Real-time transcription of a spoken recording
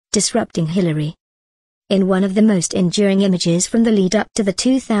disrupting Hillary. In one of the most enduring images from the lead-up to the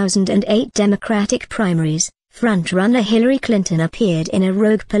 2008 Democratic primaries, frontrunner Hillary Clinton appeared in a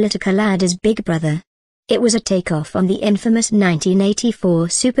rogue political ad as Big Brother. It was a takeoff on the infamous 1984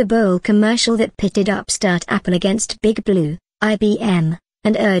 Super Bowl commercial that pitted upstart Apple against Big Blue, IBM,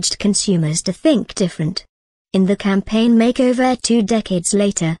 and urged consumers to think different. In the campaign makeover 2 decades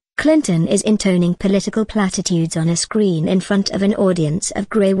later, Clinton is intoning political platitudes on a screen in front of an audience of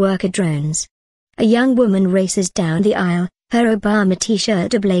grey worker drones. A young woman races down the aisle, her Obama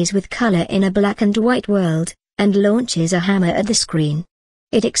t-shirt ablaze with color in a black and white world, and launches a hammer at the screen.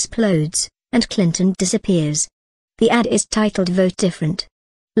 It explodes, and Clinton disappears. The ad is titled "Vote Different."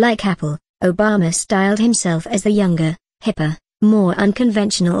 Like Apple, Obama styled himself as the younger, hipper, more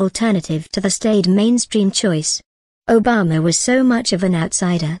unconventional alternative to the staid mainstream choice. Obama was so much of an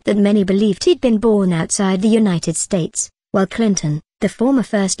outsider that many believed he'd been born outside the United States, while Clinton, the former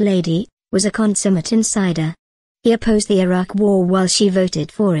First Lady, was a consummate insider. He opposed the Iraq War while she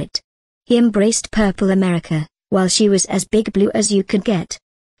voted for it. He embraced purple America, while she was as Big Blue as you could get.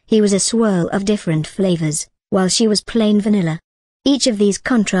 He was a swirl of different flavors, while she was plain vanilla. Each of these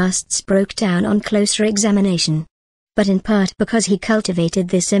contrasts broke down on closer examination. But in part because he cultivated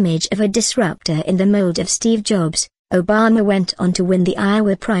this image of a disruptor in the mold of Steve Jobs, Obama went on to win the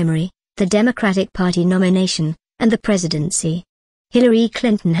Iowa primary, the Democratic Party nomination, and the presidency. Hillary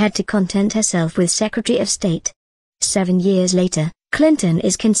Clinton had to content herself with Secretary of State. 7 years later, Clinton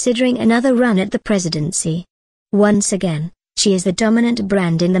is considering another run at the presidency. Once again, she is the dominant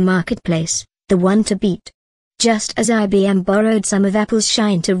brand in the marketplace, the one to beat. Just as IBM borrowed some of Apple's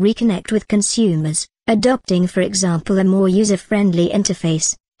shine to reconnect with consumers, adopting for example a more user-friendly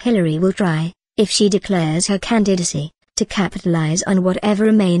interface, Hillary will try, if she declares her candidacy, to capitalize on whatever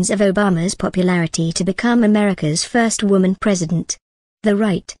remains of Obama's popularity to become America's first woman president. The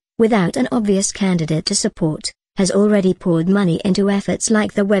right, without an obvious candidate to support, has already poured money into efforts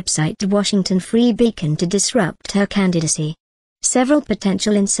like the website Washington Free Beacon to disrupt her candidacy. Several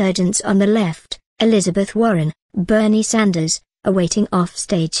potential insurgents on the left, Elizabeth Warren, Bernie Sanders, are waiting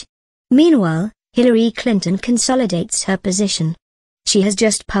offstage. Meanwhile, Hillary Clinton consolidates her position. She has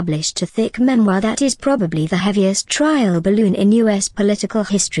just published a thick memoir that is probably the heaviest trial balloon in U.S. political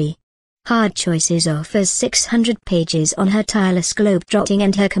history. Hard Choices offers 600 pages on her tireless globe-trotting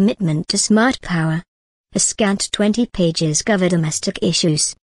and her commitment to smart power. A scant 20 pages cover domestic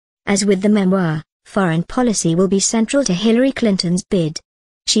issues. As with the memoir, foreign policy will be central to Hillary Clinton's bid.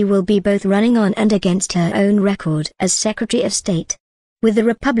 She will be both running on and against her own record as Secretary of State. With the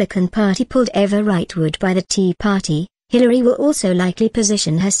Republican Party pulled ever rightward by the Tea Party, Hillary will also likely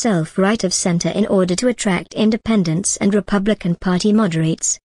position herself right of center in order to attract independents and Republican Party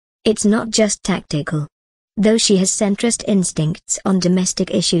moderates. It's not just tactical. Though she has centrist instincts on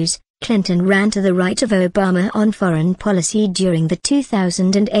domestic issues, Clinton ran to the right of Obama on foreign policy during the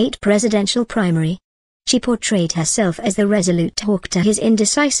 2008 presidential primary. She portrayed herself as the resolute hawk to his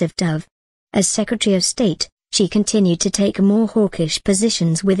indecisive dove. As Secretary of State, she continued to take more hawkish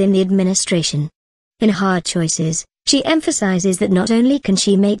positions within the administration. In Hard Choices, she emphasizes that not only can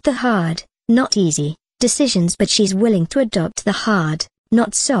she make the hard, not easy, decisions, but she's willing to adopt the hard,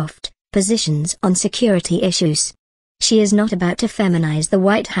 not soft, positions on security issues. She is not about to feminize the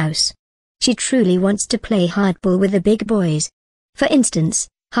White House. She truly wants to play hardball with the big boys. For instance,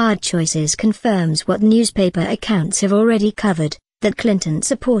 Hard Choices confirms what newspaper accounts have already covered, that Clinton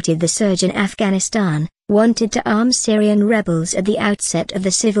supported the surge in Afghanistan, wanted to arm Syrian rebels at the outset of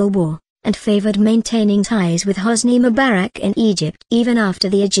the civil war, and favored maintaining ties with Hosni Mubarak in Egypt even after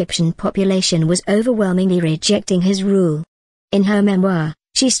the Egyptian population was overwhelmingly rejecting his rule. In her memoir,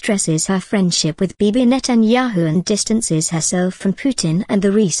 she stresses her friendship with Bibi Netanyahu and distances herself from Putin and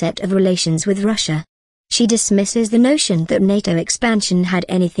the reset of relations with Russia. She dismisses the notion that NATO expansion had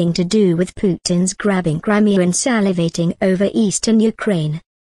anything to do with Putin's grabbing Crimea and salivating over eastern Ukraine.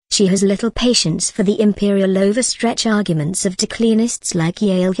 She has little patience for the imperial overstretch arguments of declinists like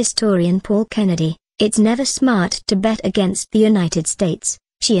Yale historian Paul Kennedy. It's never smart to bet against the United States,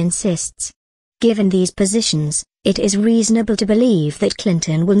 she insists. Given these positions, it is reasonable to believe that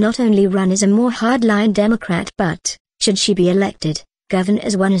Clinton will not only run as a more hardline Democrat but, should she be elected, govern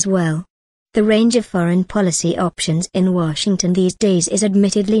as one as well. The range of foreign policy options in Washington these days is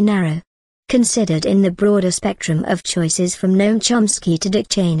admittedly narrow. Considered in the broader spectrum of choices from Noam Chomsky to Dick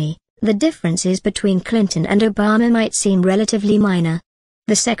Cheney, the differences between Clinton and Obama might seem relatively minor.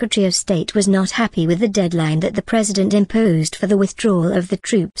 The Secretary of State was not happy with the deadline that the president imposed for the withdrawal of the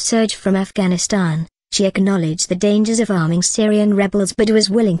troop surge from Afghanistan. She acknowledged the dangers of arming Syrian rebels but was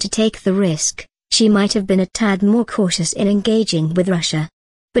willing to take the risk. She might have been a tad more cautious in engaging with Russia.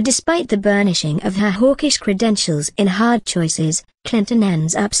 But despite the burnishing of her hawkish credentials in hard choices, Clinton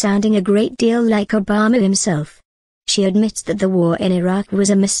ends up sounding a great deal like Obama himself. She admits that the war in Iraq was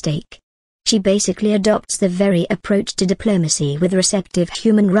a mistake. She basically adopts the very approach to diplomacy with receptive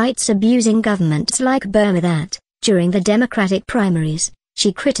human rights abusing governments like Burma that, during the Democratic primaries,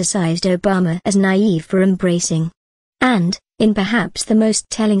 she criticized Obama as naive for embracing. And, in perhaps the most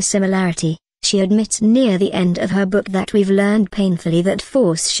telling similarity, she admits near the end of her book that we've learned painfully that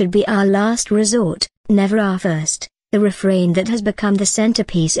force should be our last resort, never our first, the refrain that has become the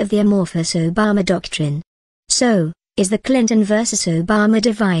centerpiece of the amorphous Obama doctrine. So, is the Clinton versus Obama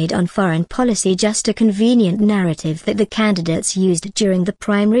divide on foreign policy just a convenient narrative that the candidates used during the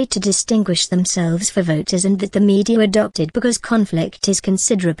primary to distinguish themselves for voters and that the media adopted because conflict is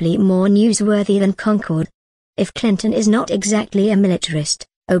considerably more newsworthy than concord? If Clinton is not exactly a militarist,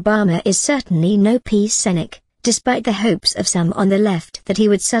 Obama is certainly no peace cynic, despite the hopes of some on the left that he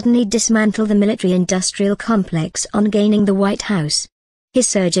would suddenly dismantle the military-industrial complex on gaining the White House. His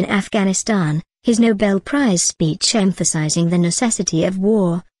surge in Afghanistan, his Nobel Prize speech emphasizing the necessity of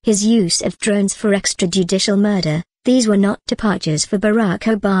war, his use of drones for extrajudicial murder, these were not departures for Barack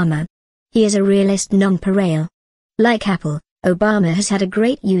Obama. He is a realist non-pareil. Like Apple, Obama has had a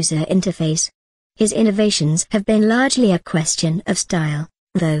great user interface. His innovations have been largely a question of style,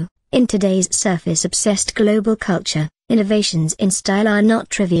 though, in today's surface-obsessed global culture, innovations in style are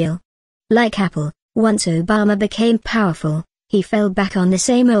not trivial. Like Apple, once Obama became powerful, he fell back on the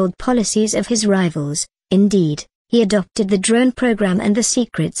same old policies of his rivals. Indeed, he adopted the drone program and the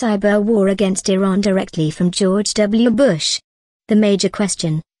secret cyber war against Iran directly from George W. Bush. The major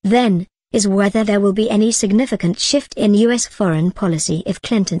question, then, is whether there will be any significant shift in U.S. foreign policy if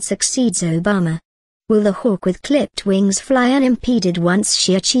Clinton succeeds Obama. Will the hawk with clipped wings fly unimpeded once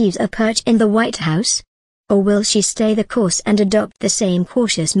she achieves a perch in the White House? Or will she stay the course and adopt the same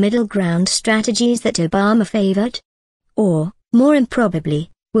cautious middle ground strategies that Obama favored? Or, more improbably,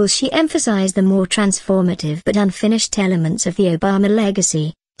 will she emphasize the more transformative but unfinished elements of the Obama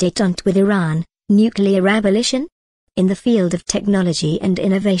legacy, détente with Iran, nuclear abolition? In the field of technology and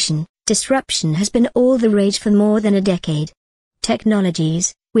innovation, disruption has been all the rage for more than a decade.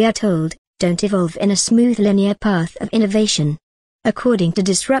 Technologies, we are told, don't evolve in a smooth linear path of innovation. According to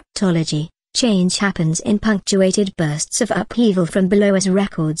disruptology, change happens in punctuated bursts of upheaval from below as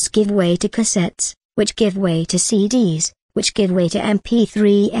records give way to cassettes, which give way to CDs, which give way to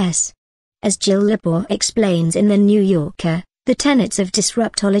MP3s. As Jill Lepore explains in The New Yorker, the tenets of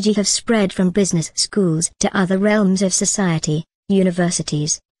disruptology have spread from business schools to other realms of society,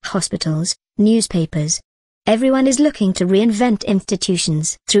 universities, hospitals, newspapers. Everyone is looking to reinvent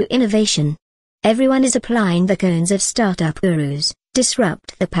institutions through innovation. Everyone is applying the cones of startup gurus,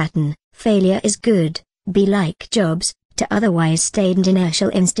 disrupt the pattern, failure is good, be like Jobs, to otherwise staid and inertial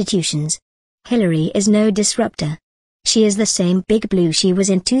institutions. Hillary is no disruptor. She is the same Big Blue she was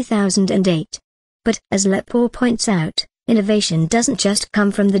in 2008. But, as Lepore points out, innovation doesn't just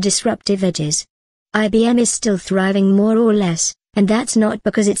come from the disruptive edges. IBM is still thriving more or less, and that's not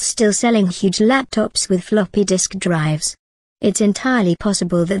because it's still selling huge laptops with floppy disk drives. It's entirely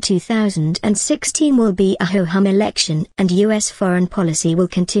possible that 2016 will be a ho-hum election and US foreign policy will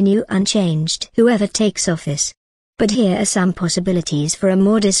continue unchanged whoever takes office. But here are some possibilities for a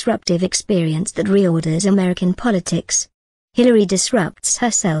more disruptive experience that reorders American politics. Hillary disrupts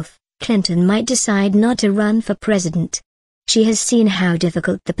herself. Clinton might decide not to run for president. She has seen how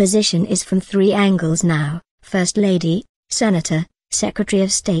difficult the position is from three angles now: First Lady, Senator, Secretary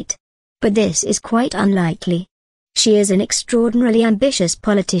of State. But this is quite unlikely. She is an extraordinarily ambitious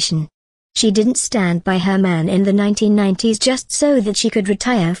politician. She didn't stand by her man in the 1990s just so that she could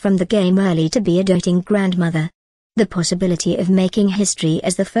retire from the game early to be a doting grandmother. The possibility of making history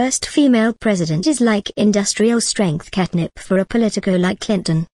as the first female president is like industrial strength catnip for a politico like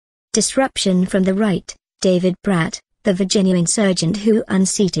Clinton. Disruption from the right. David Pratt, the Virginia insurgent who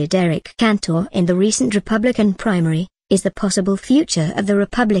unseated Eric Cantor in the recent Republican primary, is the possible future of the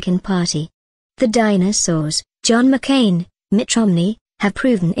Republican Party. The dinosaurs, John McCain, Mitt Romney, have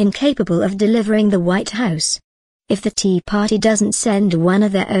proven incapable of delivering the White House. If the Tea Party doesn't send one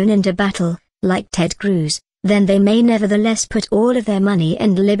of their own into battle, like Ted Cruz, then they may nevertheless put all of their money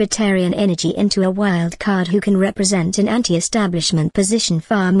and libertarian energy into a wild card who can represent an anti-establishment position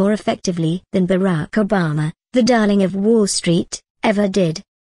far more effectively than Barack Obama, the darling of Wall Street, ever did.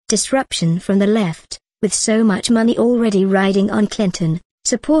 Disruption from the left. With so much money already riding on Clinton,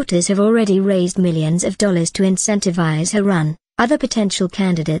 supporters have already raised millions of dollars to incentivize her run. Other potential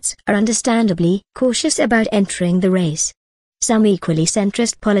candidates are understandably cautious about entering the race. Some equally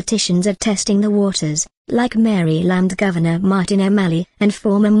centrist politicians are testing the waters, like Maryland Governor Martin O'Malley and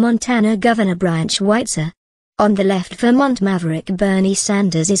former Montana Governor Brian Schweitzer. On the left, Vermont maverick Bernie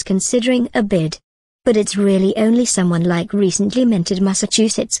Sanders is considering a bid. But it's really only someone like recently minted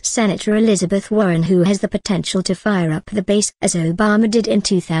Massachusetts Senator Elizabeth Warren who has the potential to fire up the base as Obama did in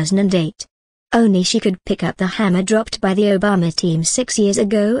 2008. Only she could pick up the hammer dropped by the Obama team 6 years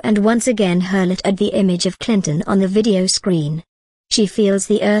ago and once again hurl it at the image of Clinton on the video screen. She feels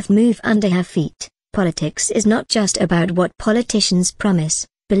the earth move under her feet. Politics is not just about what politicians promise,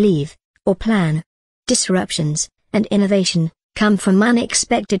 believe, or plan. Disruptions and innovation come from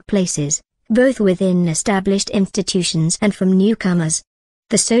unexpected places, both within established institutions and from newcomers.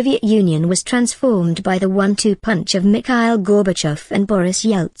 The Soviet Union was transformed by the 1-2 punch of Mikhail Gorbachev and Boris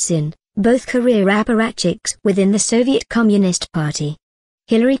Yeltsin, both career apparatchiks within the Soviet Communist Party.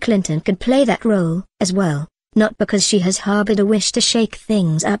 Hillary Clinton could play that role as well, not because she has harbored a wish to shake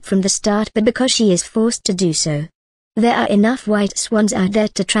things up from the start but because she is forced to do so. There are enough white swans out there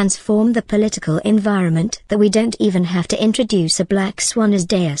to transform the political environment that we don't even have to introduce a black swan as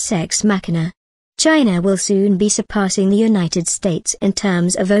deus ex machina. China will soon be surpassing the United States in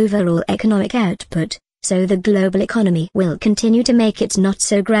terms of overall economic output, so the global economy will continue to make its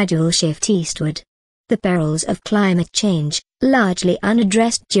not-so-gradual shift eastward. The perils of climate change, largely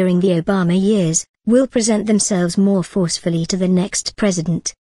unaddressed during the Obama years, will present themselves more forcefully to the next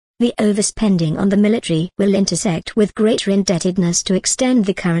president. The overspending on the military will intersect with greater indebtedness to extend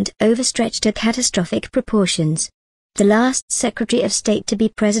the current overstretch to catastrophic proportions. The last Secretary of State to be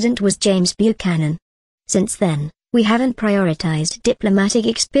president was James Buchanan. Since then, we haven't prioritized diplomatic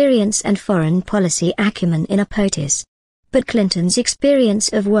experience and foreign policy acumen in a POTUS. But Clinton's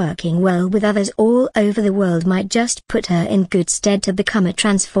experience of working well with others all over the world might just put her in good stead to become a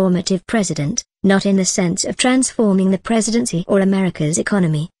transformative president, not in the sense of transforming the presidency or America's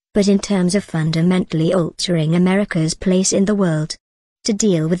economy, but in terms of fundamentally altering America's place in the world. To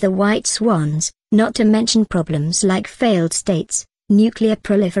deal with the white swans, not to mention problems like failed states, nuclear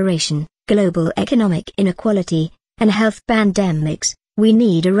proliferation, global economic inequality, and health pandemics, we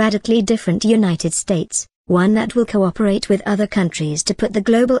need a radically different United States, one that will cooperate with other countries to put the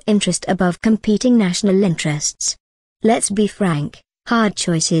global interest above competing national interests. Let's be frank, Hard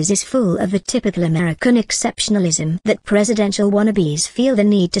Choices is full of the typical American exceptionalism that presidential wannabes feel the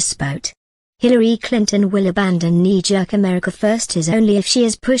need to spout. Hillary Clinton will abandon knee-jerk America first only if she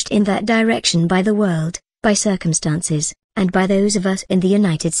is pushed in that direction by the world, by circumstances, and by those of us in the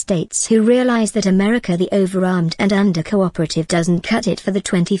United States who realize that America the overarmed and under-cooperative doesn't cut it for the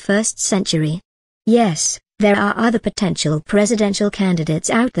 21st century. Yes, there are other potential presidential candidates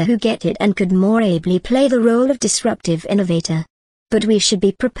out there who get it and could more ably play the role of disruptive innovator. But we should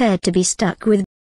be prepared to be stuck with